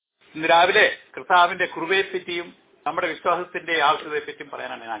ഇന്ന് രാവിലെ കർത്താവിന്റെ കൃപയെപ്പറ്റിയും നമ്മുടെ വിശ്വാസത്തിന്റെ ആവശ്യകതയെപ്പറ്റിയും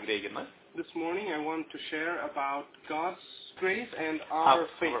പറയാനാണ് ഞാൻ ആഗ്രഹിക്കുന്നത്. This morning I want to share about God's grace and our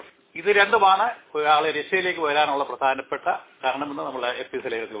faith. ഇത് രണ്ടുമാണ് ഒരാളെ രക്ഷയിലേക്ക് വരാനുള്ള പ്രധാനപ്പെട്ട കാരണമെന്ന് നമ്മൾ എഫെസ്യ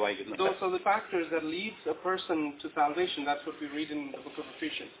ലേഖനത്തിൽ വായിക്കുന്നത്. Those are the factors that leads a person to salvation. That's what we read in the book of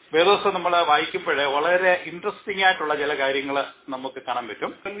Ephesians. വേദോസം നമ്മൾ വായിക്കുമ്പോൾ വളരെ ഇൻട്രസ്റ്റിംഗ് ആയിട്ടുള്ള ചില കാര്യങ്ങൾ നമുക്ക് കാണാൻ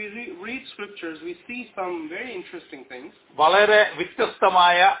പറ്റും. When we read scriptures, we see some very interesting things. വളരെ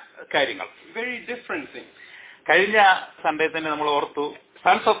വ്യത്യസ്തമായ കാര്യങ്ങൾ. Very different things. കഴിഞ്ഞ സൺഡേ തന്നെ നമ്മൾ ഓർത്തു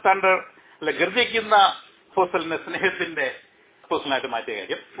സൺസ് ഓഫ് തണ്ടർ അല്ല ഗർജിക്കുന്ന അപ്പോസ്തലനെ സ്നേഹത്തിന്റെ അപ്പോസ്തലനായിട്ട് മാറ്റിയ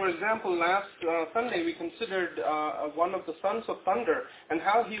കാര്യം. For example, last Sunday we considered one of the sons of thunder and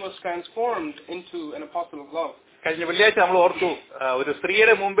how he was transformed into an apostle of love. കഴിഞ്ഞ വെള്ളിയാഴ്ച നമ്മൾ ഓർത്തു ഒരു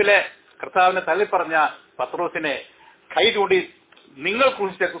സ്ത്രീയുടെ മുമ്പിലെ കർത്താവിനെ തള്ളിപ്പറഞ്ഞ പത്രോസിനെ കൈ ചൂണ്ടി നിങ്ങൾ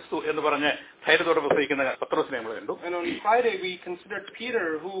ക്രൂശിച്ച ക്രിസ്തു എന്ന് പറഞ്ഞ് ധൈര്യത്തോടെ പ്രസംഗിക്കുന്ന പത്രോസിനെ നമ്മൾ കണ്ടു. And on Friday we considered Peter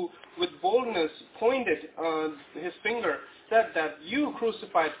who with boldness pointed his finger said that you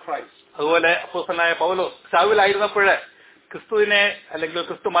crucified Christ. അതുപോലെ അപ്പോസ്തലനായ പൗലോസ് ശൗലായിരുന്നപ്പോൾ ക്രിസ്തുവിനെ അല്ലെങ്കിൽ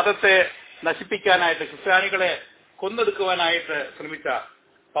ക്രിസ്തു മതത്തെ നശിപ്പിക്കാനായിട്ട് ക്രിസ്ത്യാനികളെ കൊന്നെടുക്കുവാനായിട്ട് ശ്രമിച്ച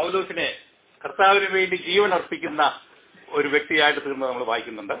പൗലോസിനെ കർത്താവിന് വേണ്ടി ജീവൻ അർപ്പിക്കുന്ന ഒരു വ്യക്തിയായിട്ട് തീർന്നത് നമ്മൾ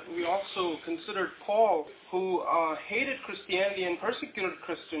വായിക്കുന്നുണ്ട്. We also considered Paul who hated Christianity and persecuted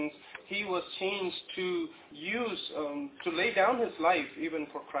Christians. He was changed to use to lay down his life even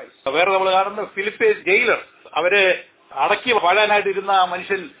for Christ. വേറെ നമ്മൾ കാണുന്ന ഫിലിപ്പീൻസ് ജയിലർ അവരെ അടക്കി വാഴാനായിട്ടിരുന്ന ആ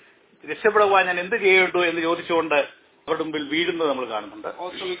മനുഷ്യൻ രക്ഷപ്പെടുവാൻ ഞാൻ എന്ത് ചെയ്യേണ്ടു എന്ന് ചോദിച്ചുകൊണ്ട് അവരുടെ മുമ്പിൽ വീഴുന്നത് നമ്മൾ കാണുന്നുണ്ട്.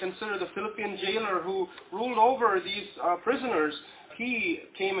 Also we consider the Philippian jailer who ruled over these prisoners. He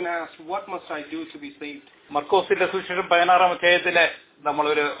came and asked, what must I do to be saved? മർക്കോസിന്റെ സുവിശേഷം 16-ാം അധ്യായത്തിലെ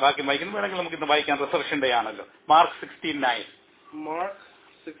നമ്മളൊരു വാക്യം വായിക്കുന്നു. വേണമെങ്കിൽ നമുക്ക് ഇന്ന് വായിക്കാൻ റിസർവേഷൻ ഡേ ആണല്ലോ. Mark 16:9. Mark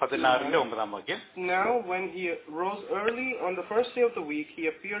 16:9 വാക്യം. Now when he rose early on the first day of the week, he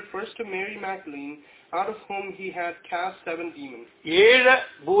appeared first to Mary Magdalene, out of whom he had cast 7 demons. 7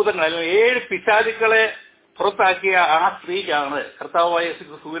 ഭൂതങ്ങൾ അല്ലെങ്കിൽ 7 പിശാചുക്കളെ പുറത്താക്കിയ ആ സ്ത്രീക്കാണ് കർത്താവായ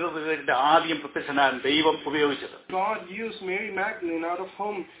സൂര്യന്റെ ആദ്യം പ്രത്യക്ഷനാൻ ദൈവം ഉപയോഗിച്ചത്. God used Mary Magdalene, out of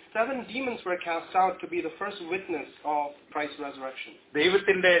whom 7 demons were cast out, to be the first witness of Christ's resurrection.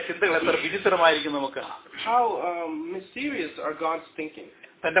 ദൈവത്തിന്റെ ചിന്തകൾ എത്ര വിചിത്രമായിരിക്കും നമുക്ക്. How mysterious are God's thinking.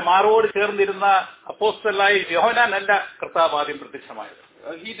 തന്റെ മാറോട് ചേർന്നിരുന്ന അപ്പോസ്തലനായ യോഹന്നാൻ അല്ല കർത്താവ് ആദ്യം പ്രത്യക്ഷമായത്.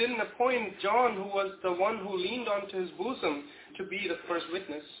 He didn't appoint John, who was the one who leaned onto his bosom, to be the first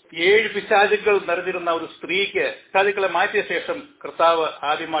witness. 7 പിശാചുക്കൾ നിറഞ്ഞിരുന്ന ഒരു സ്ത്രീക്ക് പിശാചുക്കളെ മാറ്റിയ ശേഷം കർത്താവ്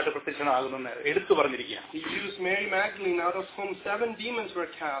ആദ്യമായിട്ട് പ്രത്യക്ഷനാകുമെന്ന് എടുത്തു പറഞ്ഞിരിക്കുകയാണ്. He used Mary Magdalene, out of whom 7 demons were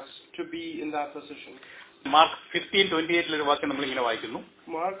cast, to be in that position. Mark 15:28 ഒരു വാക്യം നമ്മൾ ഇങ്ങനെ വായിക്കുന്നു.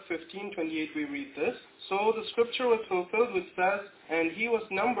 Mark 15:28 we read this. So the scripture was fulfilled which says, and he was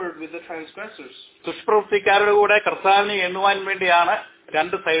numbered with the transgressors. ദുഷ്പ്രവൃത്തിക്കാരുടെ കൂടെ കർത്താവിനെ എണ്ണുവാൻ വേണ്ടിയാണ്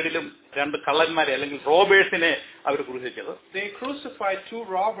 2 സൈഡിലും 2 കള്ളന്മാരെ അല്ലെങ്കിൽ റോബേഴ്സിനെ അവർ ക്രൂശിച്ചത്. They crucified 2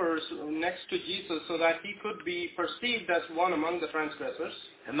 robbers next to Jesus so that he could be perceived as one among the transgressors.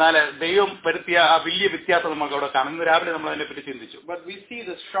 എന്നാൽ ദൈവം വരുത്തിയ ആ വലിയ വ്യത്യാസം നമുക്ക് അവിടെ കാണും. ഇന്ന് രാവിലെ നമ്മൾ അതിനെപ്പറ്റി ചിന്തിച്ചു. But we see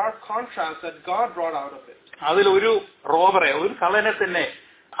the sharp contrast that God brought out of it. അതിൽ ഒരു റോബറെ ഒരു കള്ളനെ തന്നെ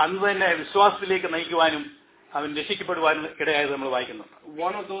അന്ന് തന്നെ വിശ്വാസത്തിലേക്ക് നയിക്കുവാനും അവൻ രക്ഷിക്കപ്പെടുവാനും ഇടയായത് നമ്മൾ വായിക്കുന്നുണ്ട്.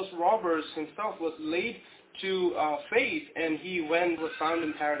 One of those robbers himself was laid to faith, and he was found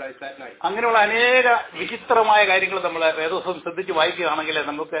in paradise that night. അങ്ങനെയുള്ള അനേക വിചിത്രമായ കാര്യങ്ങൾ നമ്മൾ വേദോസം ശ്രദ്ധിച്ച് വായിക്കുകയാണെങ്കിൽ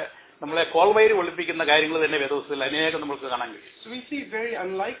നമുക്ക് നമ്മളെ കോൾവൈര് ഒളിപ്പിക്കുന്ന കാര്യങ്ങൾ തന്നെ വേദോസത്തിൽ അനേകം നമുക്ക് കാണാൻ കഴിയും. So we see very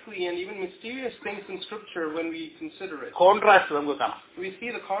unlikely and even mysterious things in scripture when we consider it. Contrast നമുക്ക് കാണാം. We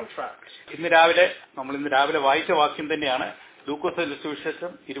see the contrast. ഇന്ന് രാവിലെ വായിച്ച വാക്യം തന്നെയാണ് ലൂക്കോസിന്റെ സുവിശേഷം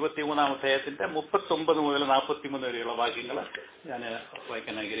 23-ാം അധ്യായത്തിന്റെ 39 മുതൽ 43 വരെയുള്ള വാക്യങ്ങൾ ഞാൻ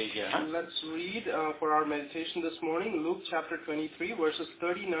വായിക്കാൻ ആഗ്രഹിക്കുകയാണ്. Let's read for our meditation this morning Luke chapter 23 verses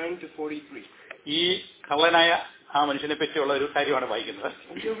 39 to 43. ഈ കള്ളനായ ആ മനുഷ്യനെ പറ്റിയുള്ള ഒരു കാര്യമാണ് വായിക്കുന്നത്.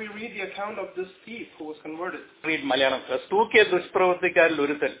 Here we read the account of this thief who was converted. Read Malayalam. തൂക്കിയ ദുഷ്പ്രവൃത്തിക്കാരിൽ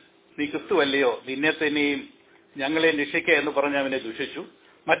ഒരുത്തൻ നീ ക്രിസ്തുവല്ലയോ നിന്നെ തന്നെയും ഞങ്ങളെ രക്ഷിക്കുക എന്ന് പറഞ്ഞ് അവനെ ദുഷിച്ചു.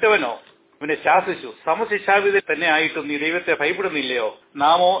 മറ്റവനോ അവനെ ശാസിച്ചു. സമശിക്ഷാവിധി തന്നെ ആയിട്ടും നീ ദൈവത്തെ ഭയപ്പെടുന്നില്ലയോ?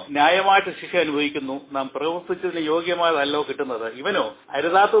 നാമോ ന്യായമായിട്ട് ശിക്ഷ അനുഭവിക്കുന്നു. നാം പ്രവർത്തിച്ചതിന് യോഗ്യമായതല്ലോ കിട്ടുന്നത്. ഇവനോ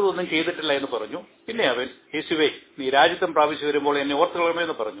അരുതാത്തതൊന്നും ചെയ്തിട്ടില്ല എന്ന് പറഞ്ഞു. പിന്നെ അവൻ യേശുവേ നീ രാജ്യത്വം പ്രാപിച്ചു വരുമ്പോൾ എന്നെ ഓർത്തുകൊള്ളണമേ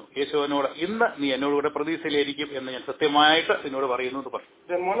എന്ന് പറഞ്ഞു. യേശുവിനോട് ഇന്ന് നീ എന്നോടുകൂടെ പ്രതീക്ഷയിലായിരിക്കും എന്ന് ഞാൻ സത്യമായിട്ട് നിന്നോട് പറയുന്നു എന്ന് പറഞ്ഞു.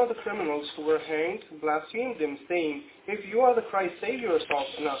 Then one of the criminals who were hanged blasphemed him, saying, If you are the Christ, save yourself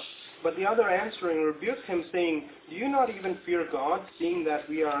and us. But the other answering rebuked him, saying, Do you not even fear God, seeing that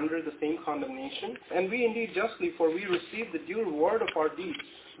we are under the same condemnation? And we indeed justly, for we receive the due reward of our deeds.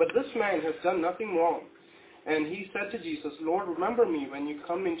 But this man has done nothing wrong. And he said to Jesus, Lord, remember me when you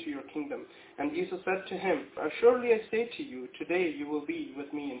come into your kingdom. And Jesus said to him, surely I say to you, today you will be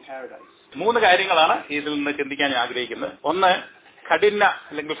with me in paradise. 3 കാര്യങ്ങളാണ് ഇതിൽ നിന്ന് ചിന്തിക്കാൻ ഞാൻ ആഗ്രഹിക്കുന്നത്. ഒന്ന്, കഠിന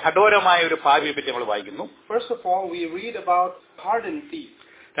അല്ലെങ്കിൽ കഠോരമായ ഒരു പാപിയെ പറ്റി നമ്മൾ വായിക്കുന്നു. First of all, we read about hardened thief.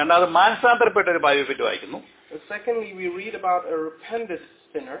 രണ്ടാമത്, മാനസാന്തരപ്പെട്ട ഒരു പാപിയെ പറ്റി വായിക്കുന്നു. Secondly, we read about a repentant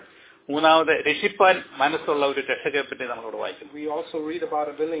sinner. മൂന്നാമത്, രക്ഷിപ്പാൻ മനസ്സുള്ള ഒരു രക്ഷകനെ പറ്റി നമ്മളോട് വായിക്കുന്നു. We also read about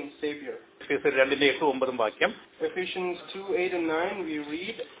a willing Savior. എഫേസ്യർ 2:8-9 വാക്യം. Ephesians 2:8 and 9 we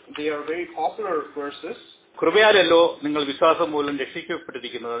read, they are very popular verses. കൃപയാലല്ലോ നിങ്ങൾ വിശ്വാസം മൂലം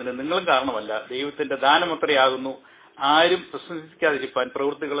രക്ഷിക്കപ്പെട്ടിരിക്കുന്നത്, അതിന് നിങ്ങളും കാരണമല്ല, ദൈവത്തിന്റെ ദാനമത്രയാകുന്നു, ആരും പ്രശംസിക്കാതിരിക്കാൻ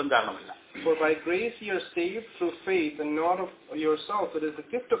പ്രവൃത്തികളും കാരണമല്ല. For by grace ye are saved through faith, and not of yourself, it is the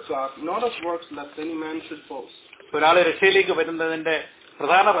gift of God, not of works, lest any man should boast. ഒരാളെ രക്ഷയിലേക്ക് വരുന്നതിന്റെ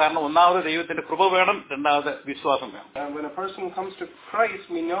പ്രധാന കാരണം ഒന്നാമത് ദൈവത്തിന്റെ കൃപ വേണം, രണ്ടാമത് വിശ്വാസം വേണം. When a person comes to Christ,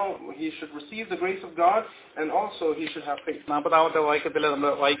 we know he should receive the grace of God, and also he should have faith. 40th വാക്യത്തിൽ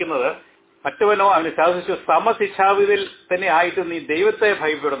നമ്മൾ വായിക്കുന്നത്, മറ്റവനോ അവന് ശാസിച്ചു, സമശിക്ഷാവിധിയിൽ തന്നെ ആയിട്ട് നീ ദൈവത്തെ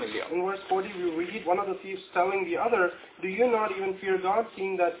ഭയപ്പെടുന്നില്ല. In verse 40 we read one of the thieves telling the other, do you not even fear God,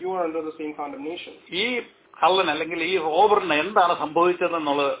 seeing that you are under the same condemnation? ഈ കള്ളൻ അല്ലെങ്കിൽ ഈ റോബറിന് എന്താണ്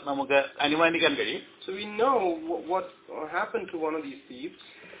സംഭവിച്ചതെന്നുള്ളത് നമുക്ക് അനുമാനിക്കാൻ കഴിയും. So we know what happened to one of these thieves.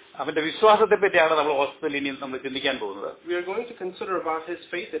 അവന്റെ വിശ്വാസത്തെ പറ്റിയാണ് നമ്മൾ ഹോസ്പിറ്റലിൽ ഇനി നമ്മൾ ചിന്തിക്കാൻ പോകുന്നത്. We are going to consider about his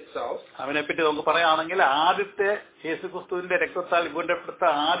faith itself. അവനെ പറ്റി നമുക്ക് പറയുകയാണെങ്കിൽ ആദ്യത്തെ യേശുക്രിസ്തുവിന്റെ രക്തത്താൽ വീണ്ടെടുത്ത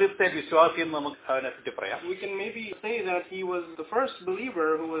ആദ്യത്തെ വിശ്വാസി എന്ന് നമുക്ക് അവനെ പറ്റി പറയാം. We can maybe say that he was the first believer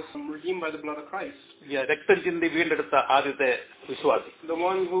who was redeemed by the blood of Christ. രക്തം ചിന്തി വീണ്ടെടുത്ത ആദ്യത്തെ വിശ്വാസി. The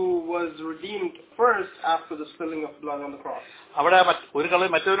one who was redeemed first after the spilling of blood on the cross. അവിടെ ഒരു കള്ളൻ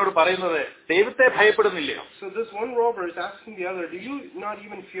മറ്റവനോട് പറയുന്നത്, ദൈവത്തെ ഭയപ്പെടുന്നില്ലയോ? So this one robber is asking the other, do you not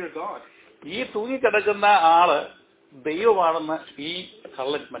even fear God? ഈ തൂങ്ങിക്കിടക്കുന്ന ആള് ദൈവമാണെന്ന് ഈ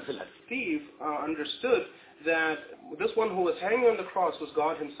കള്ളൻ മനസ്സിലാക്കി. Thief understood that this one who was hanging on the cross was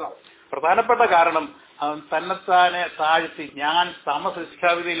God himself. പ്രധാനപ്പെട്ട കാരണം അവൻ തന്നെത്താനെ താഴ്ത്തി ഞാൻ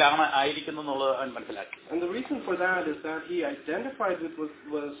സമശിക്ഷാവിധിയിലാണ് ആയിരിക്കുന്നുള്ളത് അവൻ മനസ്സിലാക്കി. And the reason for that is that he identified with what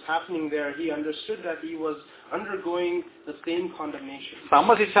was happening there. He understood that he was undergoing the same condemnation.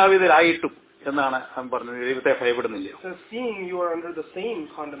 സമശിക്ഷാവിധിയിലായിട്ടും എന്നാണ് അവൻ പറഞ്ഞത്, ദൈവത്തെ ഭയപ്പെടുന്നില്ല. So seeing you are under the same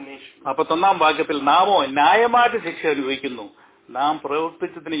condemnation. 41 വാക്യത്തിൽ, നാമോ ന്യായമായിട്ട് ശിക്ഷ അനുഭവിക്കുന്നു, നാം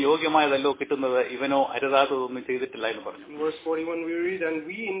പ്രവർത്തിച്ചതിന് യോഗ്യമായതല്ലോ കിട്ടുന്നത്, ഇവനോ അരുതാത്തതൊന്നും ചെയ്തിട്ടില്ല എന്ന് പറഞ്ഞു. In verse 41 we read, and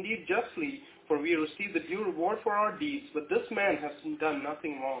we indeed justly, for we receive the due reward for our deeds, but this man has done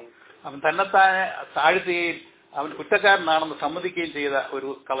nothing wrong. അവൻ തന്നെത്താനെ താഴ്ത്തുകയും അവൻ കുറ്റക്കാരനാണെന്ന് സമ്മതിക്കുകയും ചെയ്ത ഒരു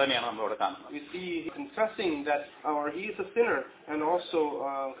കള്ളനെയാണ് നമ്മളവിടെ കാണുന്നത്. We see confessing that he is a sinner, and also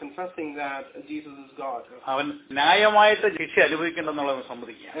confessing that Jesus is God. അവൻ ന്യായമായിട്ട് ശിക്ഷ അനുഭവിക്കേണ്ടെന്നുള്ളത്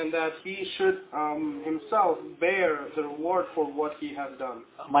സമ്മതിക്കുക. And that he should himself bear the reward for what he has done.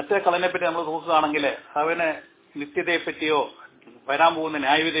 മറ്റേ കള്ളനെ പറ്റി നമ്മൾ നോക്കുകയാണെങ്കിൽ അവന് നിത്യതയെ പറ്റിയോ വരാൻ പോകുന്ന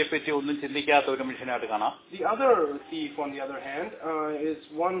ന്യായവിധിയെ പറ്റിയോ ഒന്നും ചിന്തിക്കാത്ത ഒരു മനുഷ്യനായിട്ട് കാണാം. The other thief, on the other hand, is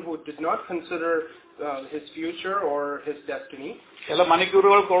one who did not consider his future or his destiny. ചില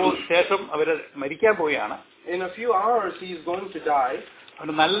മണിക്കൂറുകൾക്കോളം ശേഷം അവര് മരിക്കാൻ പോവുകയാണ്. In a few hours he is going to die.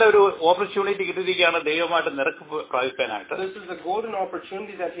 അവന് നല്ലൊരു ഓപ്പർച്യൂണിറ്റി കിട്ടിയിരിക്കുകയാണ് ദൈവമായിട്ട് നിരക്ക് പ്രാപിക്കാനായിട്ട്. This is a golden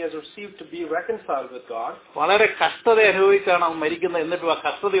opportunity that he has received to be reconciled with God. വളരെ കഷ്ടത അനുഭവിച്ചാണ് അവൻ മരിക്കുന്നത്, എന്നിട്ടും ആ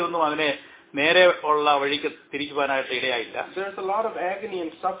കഷ്ടതയൊന്നും അവനെ നേരെ ഉള്ള വഴിക്ക് തിരിക്കുവാനായിട്ട് ഇടയായില്ല. There's a lot of agony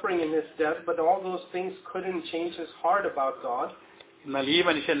and suffering in his death, but all those things couldn't change his heart about God. എന്നാൽ ഈ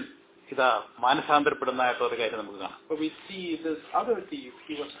മനുഷ്യൻ ഇതാ മാനസാന്തരപ്പെടുന്നതായിട്ട് ഒരു കാര്യം നമുക്ക് കാണാം. But we see this other thief,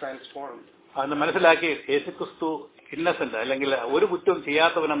 he was transformed. അവന് മനസ്സിലാക്കി യേശുക്രിസ്തു ഇന്നസെന്റ് അല്ലെങ്കിൽ ഒരു കുറ്റവും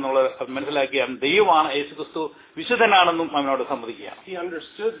ചെയ്യാത്തവനെന്നുള്ളത് മനസ്സിലാക്കി അവൻ ദൈവമാണ്, യേശുക്രിസ്തു വിശുദ്ധനാണെന്നും അവനോട് സമ്മതിക്കുകയാണ്. He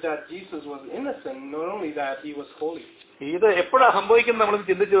understood that Jesus was innocent, not only that he was holy. ഇത് എപ്പോഴാണ് സംഭവിക്കുന്നത് നമ്മൾ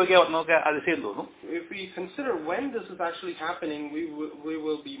ചിന്തിച്ചു നോക്കിയാൽ നമുക്ക് അതിശയം തോന്നും. If we consider when this is actually happening, we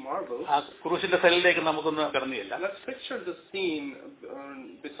will be marveled. ആ ക്രൂശിന്റെ സൈഡിലേക്ക് നമുക്കൊന്ന് കടന്നുകയില്ല. Let's picture the scene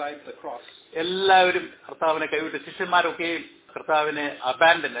beside the cross. എല്ലാവരും കർത്താവിനെ കൈവിട്ട്, ശിഷ്യന്മാരൊക്കെ കർത്താവിനെ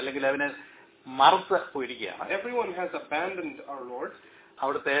അബാൻഡൻ അല്ലെങ്കിൽ അവനെ മറത്ത് പോയിരിക്കുകയാണ്. Everyone has abandoned our Lord.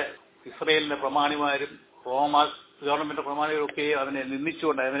 അവിടുത്തെ ഇസ്രായേലിന്റെ പ്രമാണിമാരും റോമ ഗവൺമെന്റ് പ്രമാണികളൊക്കെ അവനെ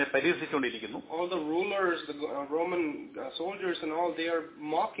നിന്ദിച്ചുകൊണ്ട് അവനെ പരിഹസിച്ചുകൊണ്ടിരിക്കുന്നു. All the rulers, the Roman soldiers and all, they are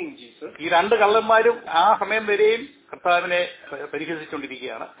mocking Jesus. ഈ രണ്ട് കള്ളന്മാരും ആ സമയം വരെയും കർത്താവിനെ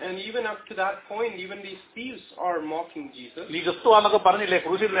പരിഹസിച്ചുകൊണ്ടിരിക്കുകയാണ്. And even up to that point, even these thieves are mocking Jesus. നീ ക്രിസ്തുവാന്നൊക്കെ പറഞ്ഞില്ലേ,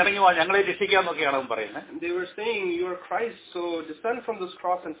 ക്രൂശിൽ നിന്ന് ഇറങ്ങി വാ, ഞങ്ങളെ രക്ഷിക്കാന്നൊക്കെയാണ് അവൻ പറയുന്നത്. They were saying, you are Christ, so descend from this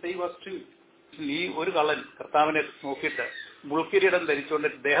cross and save us too. ഈ ഒരു കള്ളൻ കർത്താവിനെ നോക്കിയിട്ട് മുൾക്കിരീടം ധരിച്ചുകൊണ്ട്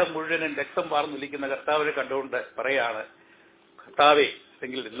ദേഹം മുഴുവനും രക്തം പാർന്നൊലിക്കുന്ന കർത്താവിനെ കണ്ടുകൊണ്ട് പറയാണ്, കർത്താവേ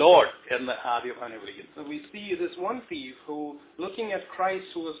അല്ലെങ്കിൽ ലോർഡ് എന്ന് ആദ്യം അവനെ വിളിക്കുന്നു. So we see this one thief who, looking at Christ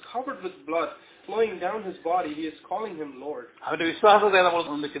who was covered with blood flowing down his body, he is calling him Lord. അവന്റെ വിശ്വാസത്തെ നമ്മൾ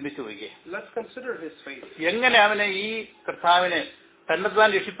ഒന്ന് ചിന്തിച്ചു നോക്കിയേ. Let's consider his faith. എങ്ങനെ അവനെ ഈ കർത്താവിനെ തന്നെത്താൻ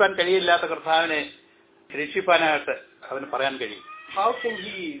രക്ഷിപ്പാൻ കഴിയില്ലാത്ത കർത്താവിനെ രക്ഷിപ്പാനായിട്ട് അവന് പറയാൻ കഴിയും? How can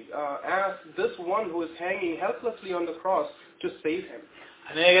he ask this one who is hanging helplessly on the cross to save him?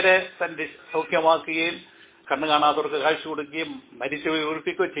 അനേകരെ തന്റെ സൗഖ്യമാക്കുകയും കണ്ണു കാണാത്തവർക്ക് കാഴ്ച കൊടുക്കുകയും മരിച്ചവരെ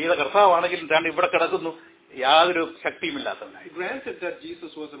ഉയർപ്പിക്കുകയും ചെയ്ത കർത്താവാണെങ്കിൽ എന്താണ് ഇവിടെ കിടക്കുന്നു, യാതൊരു ശക്തിയുമില്ലാത്തവനായി. Granted that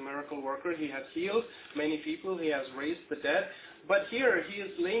Jesus was a miracle worker, he has healed many people, he has raised the dead, but here he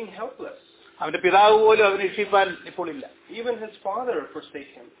is laying helpless. അവന്റെ പിതാവ് പോലും അവനെ രക്ഷിപ്പാൻ ഇപ്പോൾ ഇല്ല. Even his father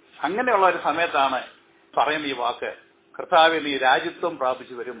forsake him. അങ്ങനെയുള്ള ഒരു സമയത്താണ് പറയുന്ന ഈ വാക്ക്, കർത്താവേ നീ രാജ്യത്വം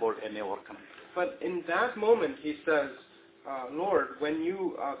പ്രാപിച്ചു വരുമ്പോൾ എന്നെ ഓർക്കണം. But in that moment he says, Lord, when you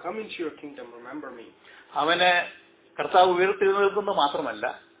come into your kingdom, remember me. അവനെ കർത്താവ് ഉയർത്തെഴുന്നേൽക്കുന്നത് മാത്രമല്ല,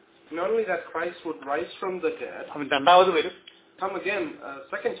 not only that Christ would rise from the dead, അവൻ രണ്ടാമത് വരും, come again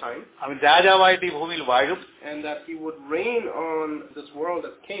second time, അവൻ രാജാവായിട്ട് ഈ ഭൂമിയിൽ വാഴും, and that he would reign on this world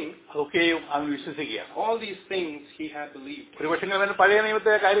as king. അതൊക്കെയും അവൻ വിശ്വസിക്കുകയാണ്. All these things he had believed. ഒരുപക്ഷെ അവൻ പഴയ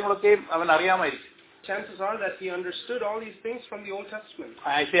നിയമത്തെ കാര്യങ്ങളൊക്കെയും അവൻ അറിയാമായിരിക്കും. Chances are that he understood all these things from the Old Testament.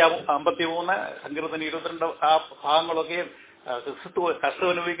 ഐശയ്യാ 53 സങ്കീർത്തനം 22 ആ ഭാഗങ്ങളൊക്കെയും ക്രിസ്തു കഷ്ടം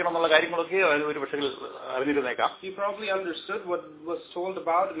അനുഭവിക്കണം എന്നുള്ള കാര്യങ്ങളൊക്കെ ഒരു പക്ഷേ അറിഞ്ഞിരുന്നേക്കാം. He probably understood what was told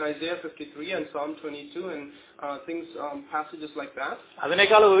about in Isaiah 53 and Psalm 22 and things, passages like that.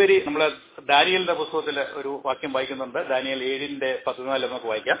 അതിനേക്കാൾ ഉപരി നമ്മൾ ദാനിയേലിന്റെ പുസ്തകത്തിൽ ഒരു വാക്യം വായിക്കുന്നുണ്ട്. ദാനിയേൽ 7:14 നമുക്ക്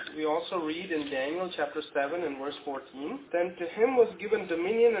വായിക്കാം. We also read in Daniel chapter 7 and verse 14, then to him was given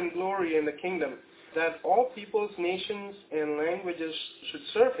dominion and glory in the kingdom, that all peoples, nations, and languages should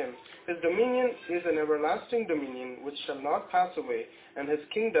serve him. His dominion is an everlasting dominion which shall not pass away, and his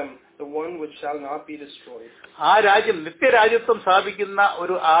kingdom the one which shall not be destroyed. ആ രാജ്യം നിത്യരാജ്യത്വം സ്ഥാപിക്കുന്ന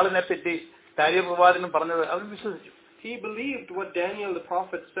ഒരു ആളിനെ പറ്റി Daniel പ്രവാചകൻ പറഞ്ഞത് അവൻ വിശ്വസിച്ചു. He believed what Daniel the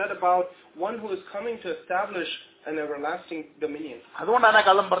prophet said about one who is coming to establish an everlasting dominion. അതുകൊണ്ടാണ് ആ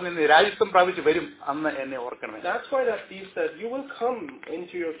കള്ളം പറഞ്ഞത്, രാജ്യത്വം പ്രാപിച്ചു വരും അന്ന് എന്നെ ഓർക്കണമേ. That's why that thief said, you will come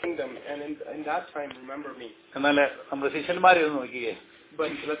into your kingdom, and in that time remember me. എന്നാൽ നമ്മുടെ ശിഷ്യന്മാരെ ഒന്ന് നോക്കിയേ.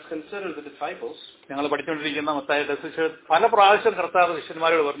 But let's consider the disciples. ഞങ്ങൾ പഠിച്ചുകൊണ്ടിരിക്കുന്ന മത്തായിയുടെ സുവിശേഷം പല പ്രാവശ്യം കർത്താവ്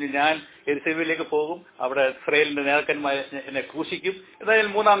ശിഷ്യന്മാരോട് പറഞ്ഞു, ഞാൻ യെരൂശലേമിലേക്ക് പോകും, അവിടെ ഇസ്രായേലിന്റെ നേതാക്കന്മാരെ എന്നെ ക്രൂശിക്കും,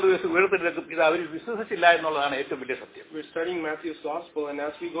 എന്തായാലും മൂന്നാം ദിവസം ഉയർത്തെഴുന്നേൽക്കും. ഇത് അവർ വിശ്വസിച്ചില്ല എന്നുള്ളതാണ് ഏറ്റവും വലിയ സത്യം. We're studying Matthew's Gospel, and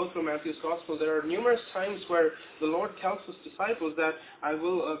as we go through Matthew's Gospel, there are numerous times where the Lord tells his disciples that I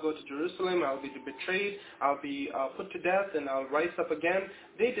will go to Jerusalem, I'll be betrayed, I'll be put to death, and I'll rise up again.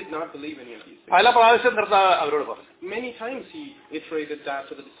 They did not believe any of these things. പല പ്രാവശ്യം കർത്താവ് അവരോട് പറഞ്ഞു. Many times he iterated that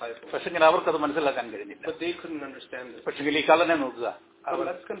to the disciples. പക്ഷെ അവർക്കത് മനസ്സിലാക്കാൻ കഴിഞ്ഞില്ല. But they couldn't understand this. പക്ഷെ ഈ കള്ളനെ നോക്കുക, So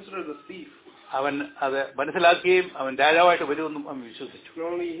let's consider the thief. അവൻ അത് മനസ്സിലാക്കുകയും അവൻ രാജാവായിട്ട് വരുമെന്നും അവൻ വിശ്വസിച്ചു. Not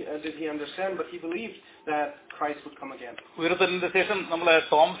only did he understand, but he believed that Christ would come again. ഉയർത്തലിന്റെ ശേഷം നമ്മൾ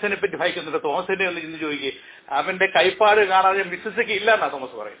തോമസിനെ പറ്റി വായിക്കുന്നുണ്ട്. തോമസിനെ ഒന്ന് ചിന്തിച്ചു ചോദിക്കുക, അവന്റെ കൈപ്പാട് കാണാതെ വിശ്വസിക്കില്ല എന്നാ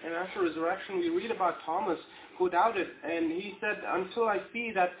തോമസ് പറയും. And after resurrection we read about Thomas who doubted, and he said, until I see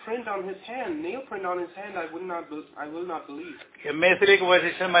that print on his hand, nail print on his hand, I will not believe. എംഎസിലേക്ക് പോയ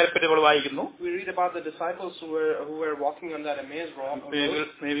ശിഷ്യന്മാരെ പറ്റി നമ്മൾ വായിക്കുന്നു. We read about the disciples who were walking on that Emmaus road.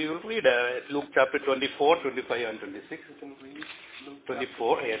 Maybe we'll read Luke chapter 24, 25 and 26. You can read Luke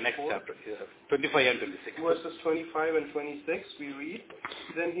 24, next chapter, 25 and 26. Verses 25 and 26 we read,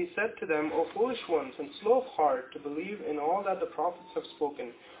 then he said to them, O foolish ones and slow of heart to believe in all that the prophets have spoken.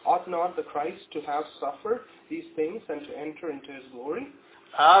 Ought not the Christ to have suffered these things and to enter into his glory?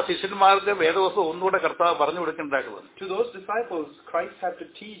 ആ ശിഷ്യന്മാർക്ക് വേദവസ്തു ഒന്നുകൂടെ കർത്താവ് പറഞ്ഞു കൊടുക്കേണ്ടതായിട്ട് വന്നു. To those disciples, Christ had to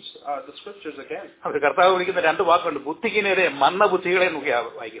teach the scriptures again. അവർ കർത്താവ് വിളിക്കുന്ന രണ്ട് വാക്കുണ്ട്, ബുദ്ധിഹീനരെ മന്ദബുദ്ധികളെ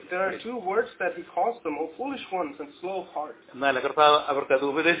നോക്കിയാണ് വായിക്കുന്നത്. There are two words that he calls them, O foolish ones and slow of heart. എന്നാൽ കർത്താവ് അവർക്ക് അത്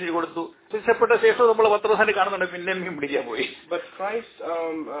ഉപദേശിച്ചു കൊടുത്തു. ശിക്ഷപ്പെട്ട ശേഷം നമ്മൾ പത്രോസിനെ കാണുന്നുണ്ട്, പിന്നെയും പിടിക്കാൻ പോയി. But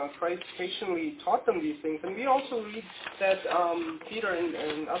Christ patiently taught them these things, and we also read that Peter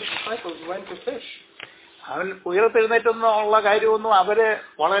and other disciples went to fish. അവൻ ഉയർത്തെഴുന്നേറ്റെന്നുള്ള കാര്യമൊന്നും അവരെ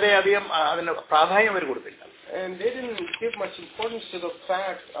വളരെയധികം അതിന് പ്രാധാന്യം അവർ കൊടുത്തില്ല. And they didn't give much importance to the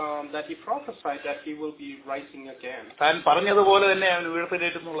fact that he prophesied that he will be rising again. താൻ പറഞ്ഞതുപോലെ തന്നെ അവൻ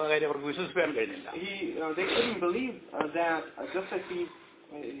ഉയർത്തെഴുന്നേറ്റെന്നുള്ള കാര്യം അവർക്ക് വിശ്വസിക്കാൻ കഴിഞ്ഞില്ല. They couldn't believe that just as he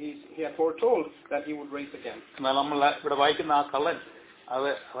had foretold that he would rise again. എന്നാൽ നമ്മൾ ഇവിടെ വായിക്കുന്ന ആ കള്ളൻ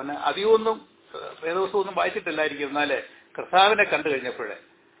അത് അവന് അധികമൊന്നും വേദവസ്തുവൊന്നും വായിച്ചിട്ടില്ലായിരിക്കും. എന്നാലേ കർത്താവിനെ കണ്ടു കഴിഞ്ഞപ്പോഴേ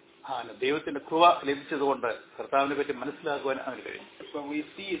ദൈവത്തിന്റെ കൃപ ലഭിച്ചതുകൊണ്ട് കർത്താവിനെ പറ്റി മനസ്സിലാക്കുവാൻ അവന് കഴിയും. So we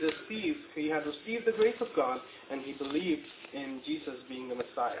see this thief, he had received the grace of God and he believed in Jesus being the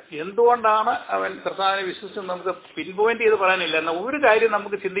Messiah. എന്തുകൊണ്ടാണ് അവൻ കർത്താവിനെ വിശ്വസിച്ച് നമുക്ക് പിൻ പോയിന്റ് ചെയ്ത് പറയാനില്ല. എന്നാൽ ഒരു കാര്യം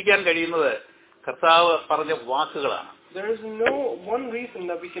നമുക്ക് ചിന്തിക്കാൻ കഴിയുന്നത് കർത്താവ് പറഞ്ഞ വാക്കുകളാണ്. There is no one reason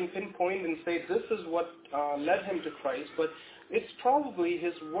that we can pinpoint and say this is what led him to Christ, but it's probably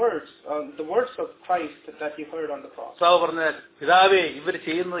his words, the words of Christ that he heard on the cross.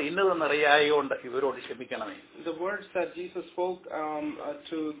 The words that Jesus spoke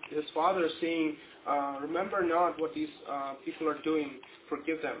to his Father, saying, remember not what these people are doing,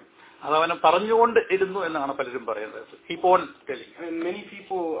 forgive them. അതവനെ പറഞ്ഞുകൊണ്ട് ഇരുന്നു എന്നാണ് പലരും പറയുന്നത്. Keep on telling. And many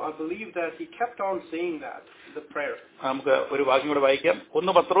people believe that he kept on saying that, the prayer. നമുക്ക് ഒരു വാക്യം കൂടെ വായിക്കാം.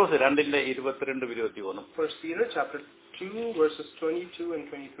 1 പത്രോസ് 2:22-23. First Peter chapter 2 verses 22 and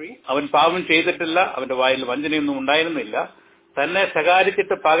 23. അവൻ പാപം ചെയ്തിട്ടില്ല, അവന്റെ വായിൽ വഞ്ചനയൊന്നും ഉണ്ടായിരുന്നില്ല, തന്നെ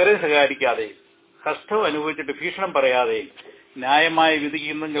ശകാരിച്ചിട്ട് പകരം ശകാരിക്കാതെ, കഷ്ടം അനുഭവിച്ചിട്ട് ഭീഷണം പറയാതെ, ന്യായമായി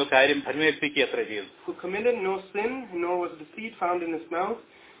വിധിക്കുന്നെങ്കിൽ കാര്യം ഫലമേൽപ്പിക്കുക അത്ര ചെയ്തു. Who committed no sin, nor was deceit found in his mouth,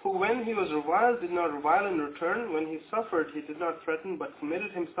 who when he was reviled did not revile in return, when he suffered he did not threaten, but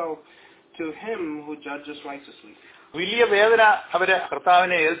committed himself to him who judges righteously. വലിയ വേദന അവരെ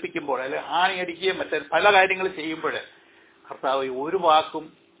കർത്താവിനെ ഏൽപ്പിക്കുമ്പോൾ, അല്ലെ ആണിയടിക്കുകയും മറ്റേ പല കാര്യങ്ങൾ ചെയ്യുമ്പോൾ കർത്താവ് ഒരു വാക്കും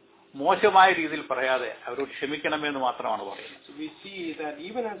മോശമായ രീതിയിൽ പറയാതെ അവരോട് ക്ഷമിക്കണമെന്ന് മാത്രമാണ് പറയുന്നത്. So we see that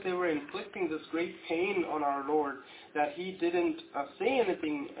even as they were inflicting this great pain on our Lord, that he didn't say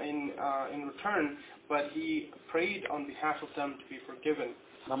anything in return, but he prayed on behalf of them to be forgiven.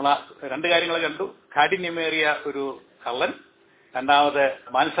 നമ്മൾ രണ്ട് കാര്യങ്ങൾ കണ്ടു. കാഠിന്യമേറിയ ഒരു കള്ളൻ, രണ്ടാമത്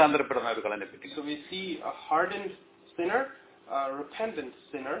മാനസാന്തരപ്പെടുന്ന ഒരു കള്ളനെ പറ്റി. So we see a hardened sinner, a repentant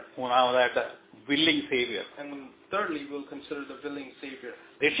sinner, മൂന്നാമതായിട്ട് willing savior, and thirdly we'll consider the willing savior.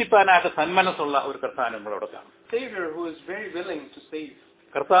 രക്ഷിപ്പാനായിട്ട് സന്മനസ്സുള്ള ഒരു കർത്താവിനെ നമ്മളവിടെ കാണും. Savior who is very willing to save.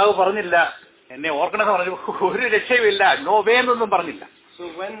 കർത്താവ് പറഞ്ഞില്ല എന്നെ ഓർക്കണമെന്ന് പറഞ്ഞു, ഒരു രക്ഷയുമില്ല, നോ വേ എന്നൊന്നും പറഞ്ഞില്ല. So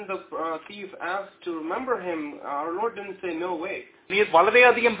when the thief asked to remember him, our Lord didn't say no way. നീ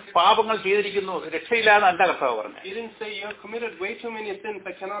വളരെയധികം പാപങ്ങൾ ചെയ്തിരിക്കുന്നു, രക്ഷയില്ലാന്ന് അല്ല കർത്താവ് പറഞ്ഞു. He didn't say you have committed way too many sins,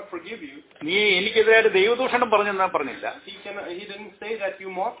 I cannot forgive you. നീ എനിക്കെതിരായിട്ട് ദൈവദൂഷണം പറഞ്ഞെന്നാ പറഞ്ഞില്ല. He didn't say that you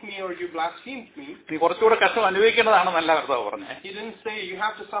mocked me or you blasphemed me. നീ കുറച്ചുകൂടെ കഷ്ടം അനുഭവിക്കേണ്ടതാണെന്നല്ല കർത്താവ് പറഞ്ഞേ. He didn't say you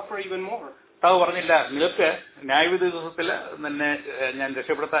have to suffer even more. കർത്താവ് പറഞ്ഞില്ല നിങ്ങൾക്ക് ന്യായവിധി ദിവസത്തിൽ നിന്നെ ഞാൻ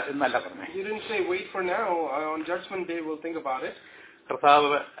രക്ഷപ്പെടുത്താം എന്നല്ല പറഞ്ഞേ. He didn't say wait for now, on judgment day we'll think about it.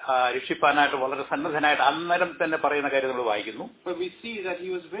 കർത്താവ് രക്ഷിപ്പാനായിട്ട് വളരെ സന്നദ്ധനായിട്ട് അന്നേരം തന്നെ പറയുന്ന കാര്യം നമ്മൾ വായിക്കുന്നു. But we see that he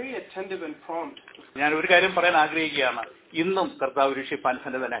was very attentive and prompt. ഞാൻ ഒരു കാര്യം പറയാൻ ആഗ്രഹിക്കുകയാണ്, ഇന്നും കർത്താവ് രക്ഷിപ്പാൻ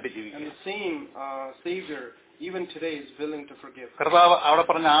സന്നദ്ധനായിട്ട് ജീവിക്കുന്നു. And the same Savior even today is willing to forgive. കർത്താവ് അവിടെ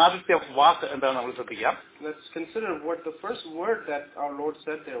പറഞ്ഞ ആദ്യത്തെ വാക്ക് എന്താണെന്ന് നമ്മൾ ശ്രദ്ധിക്കാം. Let's consider what the first word that our Lord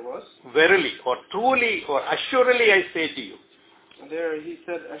said there was. Verily or truly or assuredly I say to you. There he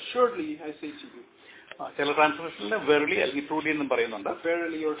said assuredly I say to you. ചില ട്രാൻസ്ലേഷനിൽ വെറിലി അല്ലെങ്കിൽ truly എന്നും പറയുന്നുണ്ട്.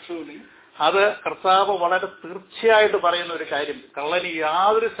 Verily or truly. അത് കർത്താവ് വളരെ തീർച്ചയായിട്ട് പറയുന്ന ഒരു കാര്യം, കള്ളന്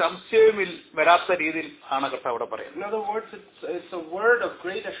യാതൊരു സംശയവും വരാത്ത രീതിയിൽ ആണ് കർത്താവ് അവിടെ പറയുന്നത്. In other words, it's a word of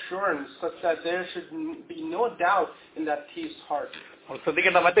great assurance such that there should be no doubt in that thief's heart.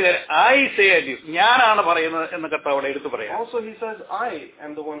 ശ്രദ്ധിക്കേണ്ട മറ്റു കാര്യം, ഐ സേ അറ്റ് യു, ഞാനാണ് പറയുന്നത് എന്ന് കർത്താവ് അവിടെ എടുത്തു പറയാം. Also he says I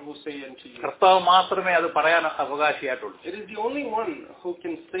am the one who say unto you. കർത്താവ് മാത്രമേ അത് പറയാൻ അവകാശിയായിട്ടുള്ളൂ. It is the only one who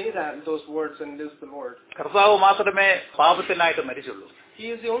can say that those words, and it is the Lord. കർത്താവ് മാത്രമേ പാപത്തിനായിട്ട് മരിച്ചുള്ളൂ. He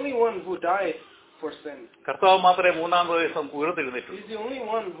is the only one who died for sin. കർത്താവ് മാത്രമേ മൂന്നാമത്തെ ദിവസം ഉയർത്തെഴുന്നേറ്റുള്ളൂ. He is the only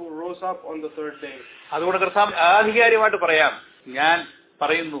one who rose up on the third day. അതുകൊണ്ട് കർത്താവ് ആധികാരികമായിട്ട് പറയാം, ഞാൻ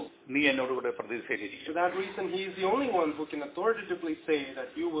പറയുന്നു നീ എന്നോട് കൂടെ പ്രതിസേരിക്കും. For that reason he is the only one who can authoritatively say that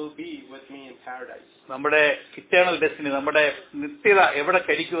you will be with me in paradise. നമ്മുടെ ഇറ്റേണൽ ഡെസ്റ്റിനി, നമ്മുടെ നിത്യത എവിടെ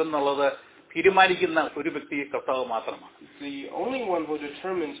കഴിക്കുമെന്നുള്ളത് തീരുമാനിക്കുന്ന ഒരു വ്യക്തി കർത്താവ് മാത്രമാണ്. The only one who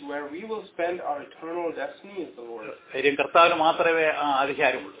determines where we will spend our eternal destiny is the Lord. കാര്യം കർത്താവിന് മാത്രമേ ആ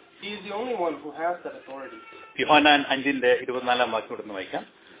അധികാരമുള്ളൂ. He is the only one who has that authority. യോഹന്നാൻ 5:24 വാക്യം കൊടുത്ത് വായിക്കാം.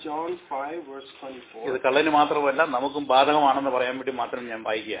 John 5 verse 24. ഇത് കള്ളന് മാത്രമല്ല നമുക്കും ബാധകമാണെന്ന് പറയാൻ വേണ്ടി മാത്രം ഞാൻ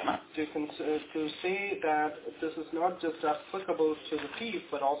വായിക്കുകയാണ്. To say that this is not just applicable to the thief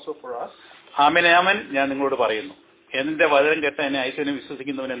but also for us. ആമേൻ, ഞാൻ നിങ്ങളോട് പറയുന്നു, എന്റെ വചനം കേട്ട എന്നെ അയച്ചവനെ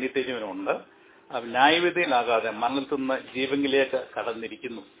വിശ്വസിക്കുന്നവന് നിത്യജീവനുണ്ട്, അവൻ ന്യായവിധിയിലാകാതെ മരണത്തിൽ നിന്ന് ജീവനിലേക്ക്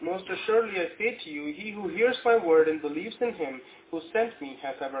കടന്നിരിക്കുന്നു. Most assuredly I say to you, he who hears my word and believes in him who sent me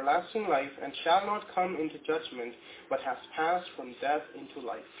has everlasting life and shall not come into judgment but has passed from death into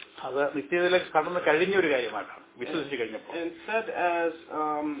life. അത് നിത്യതയിലേക്ക് കടന്നു കഴിഞ്ഞ ഒരു കാര്യമായിട്ടാണ് വിശ്വസിച്ച് കഴിഞ്ഞപ്പോൾ. And said as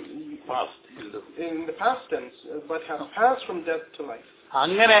past in the past tense, but has passed from death to life.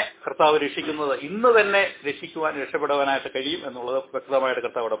 അങ്ങനെ കർത്താവ് രക്ഷിക്കുന്നത് ഇന്ന് തന്നെ രക്ഷിക്കുവാൻ രക്ഷപ്പെടുവാനായിട്ട് കഴിയും എന്നുള്ളത് വ്യക്തമായിട്ട്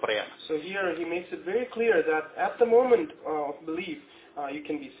കർത്താവ് അവിടെ പറയാം. So here he makes it very clear that at the moment of belief you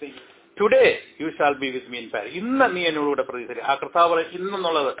can be saved. Today you shall be with me in paradise. ഇന്ന് നീ എന്നോടുകൂടെ പ്രതിസരി. ആ കർത്താവ്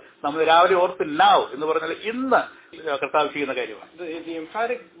ഇന്നെന്നുള്ളത് നമ്മൾ രാവിലെ ഓർത്ത് now എന്ന് പറഞ്ഞാൽ ഇന്ന് കർത്താവ് ചെയ്യുന്ന കാര്യമാണ്. The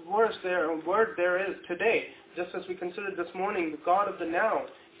emphatic word there is today. Just as we considered this morning, the God of the now,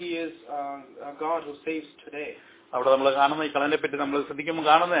 he is a God who saves today. അവിടെ നമ്മൾ കാണുന്ന ഈ കളനെ പറ്റി നമ്മൾ ശ്രദ്ധിക്കുമ്പോൾ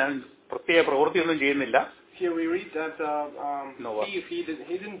കാണുന്ന പ്രത്യേക പ്രവൃത്തിയൊന്നും ചെയ്യുന്നില്ല. Here we read that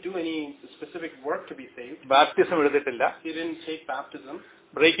he didn't do any specific work to be saved. Baptism എടുത്തിട്ടില്ല. He didn't take baptism.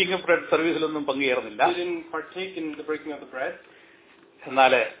 Breaking of bread സർവീസിലൊന്നും പങ്കുചേർന്നില്ല. He didn't partake in the breaking of the bread.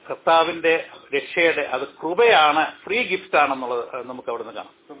 എന്നാൽ കർത്താവിന്റെ രക്ഷയുടെ അത് കൃപയാണ്, ഫ്രീ ഗിഫ്റ്റ് ആണെന്നുള്ളത് നമുക്ക് അവിടെ നിന്ന്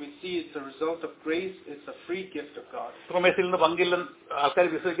കാണാം. So we see it's a result of grace. It's a free gift of God. ക്രിസ്തുമേസിൽ നിന്ന് പങ്കില്ലെന്ന് ആൾക്കാർ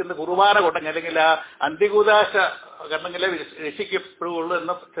വിശ്വസിക്കുന്ന കുർബാന കൊണ്ടെങ്കിൽ അല്ലെങ്കിൽ ആ അന്ത്യകൂദാശ കണ്ടെങ്കിലേ രക്ഷിക്കപ്പെടുകയുള്ളൂ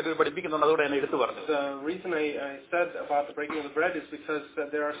എന്ന് ചിലർ പഠിപ്പിക്കുന്നുണ്ട്. അതുകൊണ്ട് ഞാൻ എടുത്തു പറഞ്ഞത്. The reason I said about the breaking of the bread is because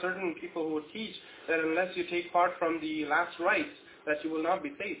there are certain people who would teach that unless you take part from the last rites, that you will not be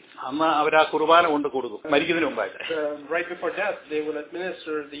saved. അന്ന് അവർ ആ കുർബാന കൊണ്ട് കൊടുക്കും മരിക്കുന്നതിന് മുമ്പായിട്ട്. Right before death, they will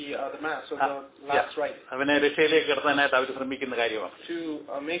administer the mass or the last rite. അവനെ രക്ഷയിലേക്ക് കിടത്താനായിട്ട് അവർ ശ്രമിക്കുന്ന കാര്യമാണ്. To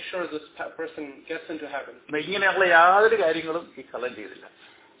make sure this person gets into heaven. ഇങ്ങനെയുള്ള യാതൊരു കാര്യങ്ങളും ഈ കള്ളൻ ചെയ്തില്ല.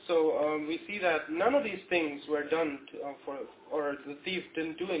 So we see that none of these things were done or the thief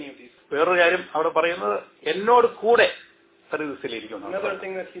didn't do any of these. വേറൊരു കാര്യം അവിടെ പറയുന്നത് എന്നോട് കൂടെ. Another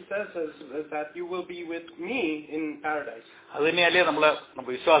thing that he says is that you will be with me in paradise. അത് തന്നെയല്ലേ നമ്മൾ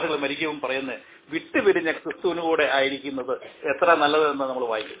വിശ്വാസികൾ മരിക്കുമ്പോൾ പറയുന്നത്, വിട്ടുപിരിഞ്ഞ ക്രിസ്തുവിന് കൂടെ ആയിരിക്കുന്നത് എത്ര നല്ലതെന്ന് നമ്മൾ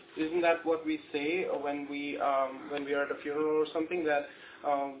വായിക്കും. Isn't that what we say when we are at a funeral or something, that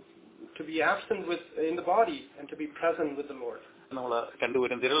to be absent in the body and to be present with the Lord? നമ്മൾ 2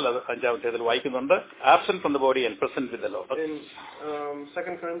 Corinthians 5 വായിക്കുന്നുണ്ട്, absent from the body and present with the Lord. In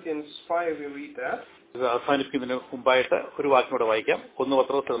 2 Corinthians 5 we read that. ഇത് അവസാനിപ്പിക്കുന്നതിന് മുമ്പായിട്ട് ഒരു വാക്യം കൂടെ വായിക്കാം. 1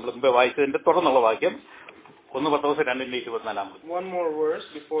 Petrus നമ്മൾ മുമ്പേ വായിച്ചതിന്റെ തുടർന്നുള്ള വാക്യം 1 Petrus 2:24. One more verse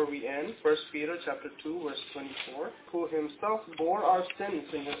before we end. 1 Peter chapter 2 verse 24. Who himself bore our sins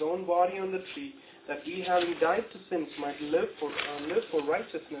in his own body on the tree, that we having died to sins might live for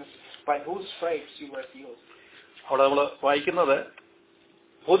righteousness, by whose stripes you were healed. അവിടെ നമ്മൾ വായിക്കുന്നത്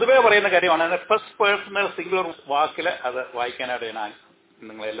പൊതുവെ പറയുന്ന കാര്യമാണ്. First personal singular വാക്കിൽ അത് വായിക്കാനായിട്ട് ഞാൻ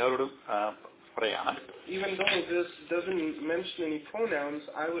നിങ്ങളെല്ലാവരോടും പറയാണ്. Even though this doesn't mention any pronouns,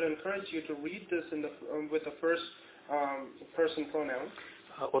 I would encourage you to read this with the first person pronoun.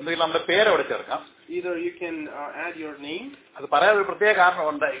 ഒന്നുകിൽ നമ്മുടെ പേര് അവിടെ ചേർക്കാം. Either you can add your name. അത് പറയാൻ ഒരു പ്രത്യേക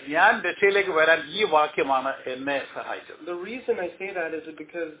കാരണമുണ്ട്. ഞാൻ രക്ഷയിലേക്ക് വരാൻ ഈ വാക്യമാണ് എന്നെ സഹായിച്ചത്. The reason I say that is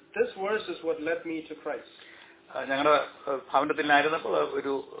because this verse is what led me to Christ. ഞങ്ങളുടെ ഭവനത്തിലായിരുന്നപ്പോൾ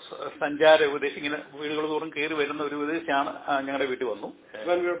ഒരു സഞ്ചാര ഉപദേശി ഇങ്ങനെ വീടുകൾ തോറും കയറി വരുന്ന ഒരു ഉപദേശിയാണ് ഞങ്ങളുടെ വീട്ടിൽ വന്നു.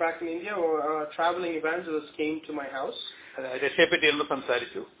 When we were back in India, a traveling evangelist came to my house. രക്ഷയെപ്പറ്റി എന്ന്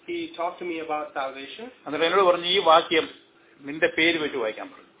സംസാരിച്ചു. He talked to me about salvation. എന്നിട്ട് എന്നോട് പറഞ്ഞു, ഈ വാക്യം നിന്റെ പേര് വെച്ച് വായിക്കാൻ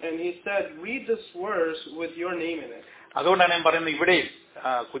പറഞ്ഞു. And he said, read this verse with your name in it. അതുകൊണ്ടാണ് ഞാൻ പറയുന്നത്, ഇവിടെയും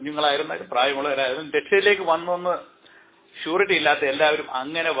കുഞ്ഞുങ്ങളായിരുന്നാലും പ്രായമുള്ളവരായാലും രക്ഷയിലേക്ക് വന്നൊന്ന് ഷൂറിറ്റി ഇല്ലാത്ത എല്ലാവരും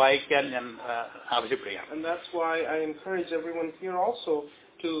അങ്ങനെ വായിക്കാൻ ഞാൻ ആവശ്യപ്പെടുകയാണ്. And that's why I encourage everyone here also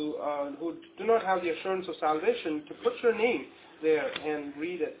to who do not have the assurance of salvation to put your name there and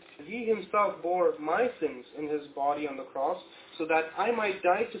read it. He himself bore my sins in his body on the cross, so that I might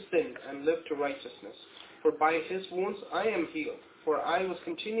die to sin and live to righteousness. For by his wounds I am healed, for I was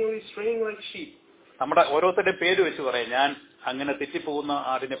continually straying like sheep. നമ്മുടെ ഓരോരുത്തരുടെ പേര് വെച്ച് പറയാം, ഞാൻ അങ്ങനെ തെറ്റിപ്പോകുന്ന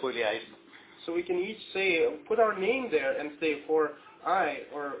ആടിനെ പോലെ ആയിരുന്നു. So we can each say, put our name there and say, for I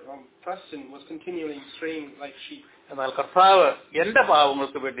or Preston was continually straying like sheep. എന്നാൽ കർത്താവ് എന്റെ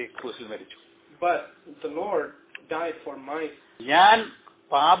പാപങ്ങൾക്ക് വേണ്ടി ക്രൂശിൽ മരിച്ചു. But the Lord died for my. ഞാൻ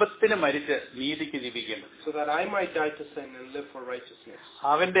പാപത്തിന് മരിച്ച് നീതിക്ക് ജീവിക്കുന്നു. So that I might die to sin and live for righteousness.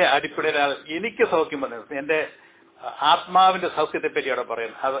 അവന്റെ അടിപ്പിടരാൽ എനിക്ക് സൗഖ്യം വന്നു. എന്റെ ആത്മാവിന്റെ സൗഖ്യത്തെ പറ്റി അവിടെ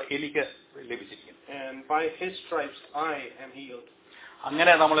പറയുന്നു, അത് എനിക്ക് ലഭിച്ചിരിക്കുന്നു. And by his stripes I am healed.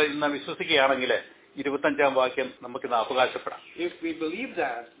 അങ്ങനെ നമ്മൾ ഇന്ന് വിശ്വസിക്കുകയാണെങ്കിൽ 25 വാക്യം നമുക്കിന്ന് അവകാശപ്പെടാം. If we believe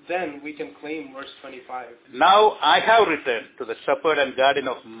that, then we can claim verse 25. Now I have returned to the shepherd and guardian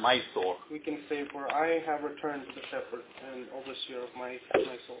of my soul. We can say, for I have returned to the shepherd and overseer of my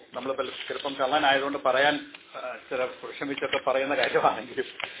soul. നമ്മൾ ചിലപ്പം കള്ളനായതുകൊണ്ട് പറയാൻ ചില വിഷമിച്ചൊക്കെ പറയുന്ന കാര്യമാണെങ്കിലും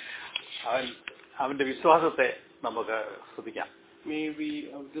അവന്റെ വിശ്വാസത്തെ നമുക്ക് സ്തുതിക്കാം. May we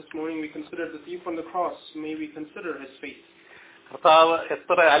this morning we consider the thief on the cross. May we consider his faith. കർത്താവ്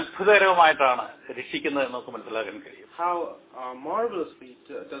എത്ര അത്ഭുതകരമായിട്ടാണ് രക്ഷിക്കുന്നത് എന്ന് നമുക്ക് മനസ്സിലാക്കാൻ കഴിയും. How marvelously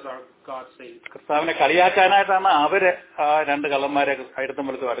does our God save. കർത്താവിനെ കളിയാക്കാനായിട്ടാണ് അവര് ആ 2 കള്ളന്മാരെ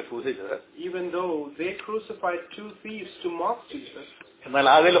കഴുത്തുമെടുത്ത് ക്രൂശിച്ചത്. Even though they crucified 2 thieves to mock Jesus. എന്നാൽ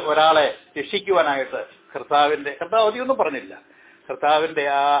അതിൽ ഒരാളെ രക്ഷിക്കുവാനായിട്ട് കർത്താവ് അധികമൊന്നും പറഞ്ഞില്ല. കർത്താവിന്റെ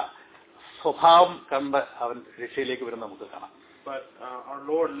ആ സ്വഭാവം കണ്ട് അവൻ രക്ഷയിലേക്ക് വരുന്ന നമുക്ക് കാണാം. But our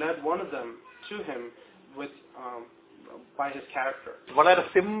Lord led one of them to him with by his character. വളരെ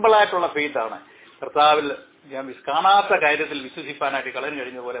സിമ്പിൾ ആയിട്ടുള്ള ഫെയ്ത്ത് ആണ്. കർത്താവിൽ ഞാൻ കാണാത്ത കാര്യത്തിൽ വിശ്വസിക്കാനായിട്ട് കളഞ്ഞു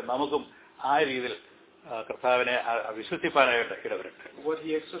കഴിഞ്ഞ പോലെ നമുക്കും ആ രീതിയിൽ കർത്താവിനെ വിശ്വസിപ്പാനായിട്ട് ഇടവരട്ടെ. What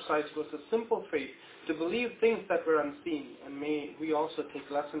he exercised was a simple faith to believe things that were unseen, and may we also take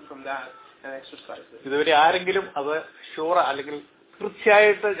lesson from that and exercise it. ഇതുവരെ ആരെങ്കിലും അത് ഷൂറ അല്ലെങ്കിൽ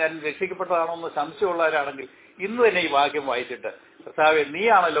തീർച്ചയായിട്ട് ഞാൻ രക്ഷിക്കപ്പെട്ടതാണോ എന്ന് സംശയമുള്ളവരാണെങ്കിൽ ഇന്ന് തന്നെ ഈ വാക്യം വായിച്ചിട്ട് കർത്താവേ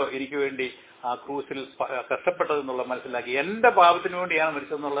നീയാണല്ലോ എനിക്ക് വേണ്ടി ആ ക്രൂസിൽ കഷ്ടപ്പെട്ടതെന്നുള്ള മനസ്സിലാക്കി എന്റെ പാപത്തിന് വേണ്ടിയാണ്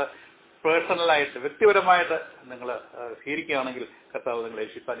മരിച്ചതെന്നുള്ള പേഴ്സണലായിട്ട് വ്യക്തിപരമായിട്ട് നിങ്ങൾ സ്വീകരിക്കുകയാണെങ്കിൽ കർത്താവ് നിങ്ങളെ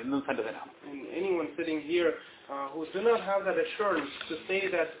രക്ഷിക്കാൻ ഇന്നും സന്നദ്ധനാണ്. Anyone sitting here who do not have that assurance to say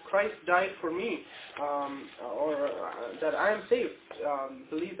that Christ died for me, or that I am saved,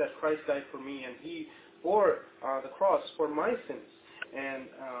 believe that Christ died for me and he bore the cross for my sins, and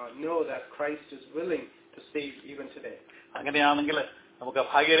know that Christ is willing to save even today. അങ്ങനെയാണെങ്കിൽ നമുക്ക്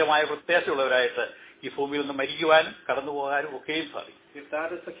ഭാഗ്യകരമായ പ്രത്യാശയുള്ളവരായിട്ട് ഈ ഭൂമിയിൽ നിന്ന് മരിക്കുവാനും കടന്നു പോകാനും ഒക്കെയും സാധിക്കും. If that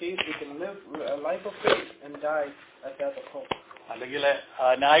is the case, we can live a life of faith and die at death of hope. അല്ലെങ്കിൽ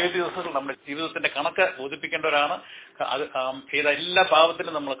ന്യായവിധി ദിവസങ്ങൾ നമ്മുടെ ജീവിതത്തിന്റെ കണക്ക് ബോധിപ്പിക്കേണ്ടവരാണ്. അത് ചെയ്ത എല്ലാ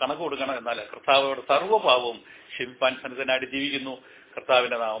പാപത്തിനും നമ്മൾ കണക്ക് കൊടുക്കണം. എന്നാൽ കർത്താവോട് സർവ്വ പാപവും ക്ഷമിപ്പാൻ സന്നദ്ധനായിട്ട് ജീവിക്കുന്നു.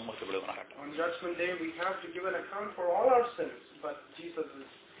 കർത്താവിന്റെ നാമം മഹത്വപ്പെടുമാറാകട്ടെ. On Judgment Day, we have to give an account for all our sins, but Jesus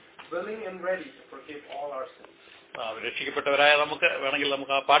is willing and ready to forgive all our sins. രക്ഷിക്കപ്പെട്ടവരായ നമുക്ക് വേണമെങ്കിൽ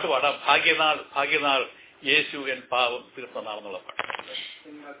നമുക്ക് ആ പാട്ട് പാടാം. ഭാഗ്യനാൾ ഭാഗ്യനാൾ യേശു എൻ പാപം തീർത്ത നാൾ എന്നുള്ള പാട്ട്.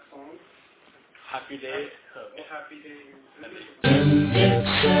 Happy day happy day.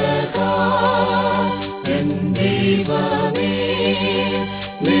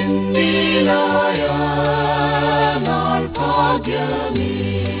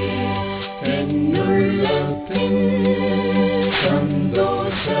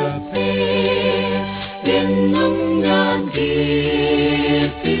 എന്നും ഞാൻ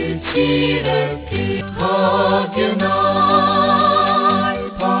കീർത്തിച്ചിടട്ടെ ഭാഗ്യനാൾ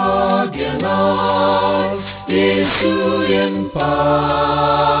ഭാഗ്യനാൾ യേശു എൻ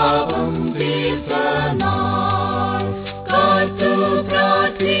പാപം തീർത്ത നാൾ കാത്തു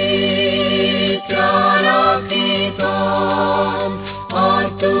പ്രാർത്ഥിക്കാരാക്കിതാൻ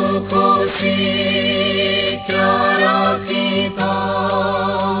ആർത്തു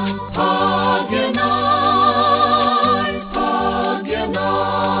ഘോഷിക്കാരാക്കിതാൻ ഭാഗ്യനാൾ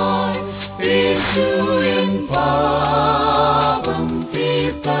ഭാഗ്യനാൾ യേശു എൻ പാപം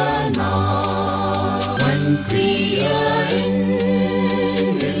തീർത്ത നാൾ വൻക്രിയ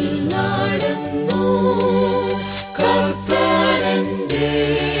എന്നിൽ നടന്നു കർത്തരന്റെ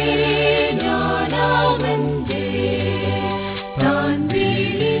ഞാനവന്റെ താൻ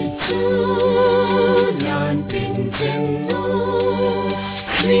വിളിച്ചു ഞാൻ പിൻചെന്നു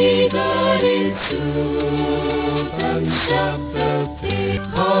സ്വീകരിച്ചു തൻ ശബ്ദത്തെ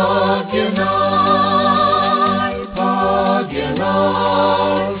ഭാഗ്യനാൾ ഭാഗ്യനാൾ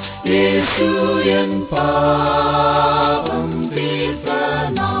യേശു എൻ പാപം തീർത്ത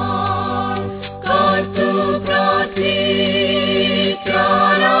നാൾ കാത്തു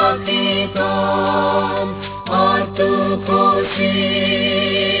പ്രാർത്ഥിക്കാരാക്കിതാൻ ആർത്തു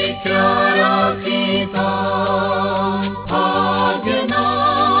ഘോഷിക്കാരാക്കിതാൻ ഭാഗ്യനാൾ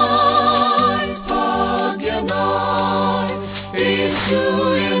ഭാഗ്യനാൾ യേശു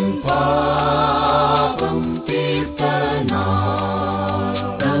എൻ പാപം തീർത്ത നാൾ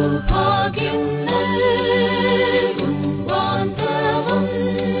സൗഭാഗ്യം നൽകും ബാന്ധവം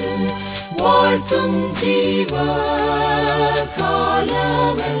വാഴ്ത്തും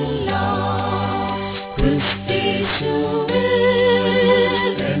ജീവകാലമെല്ലാം ക്രിസ്തേശുവിൽ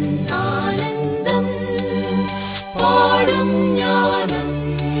എന്നാനന്ദം പാടും ഞാനന്ത്യകാലത്തും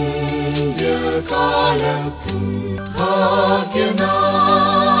ഭാഗ്യനാൾ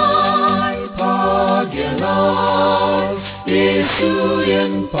ഭാഗ്യനാൾ യേശു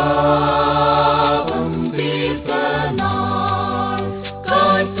എൻ പാപം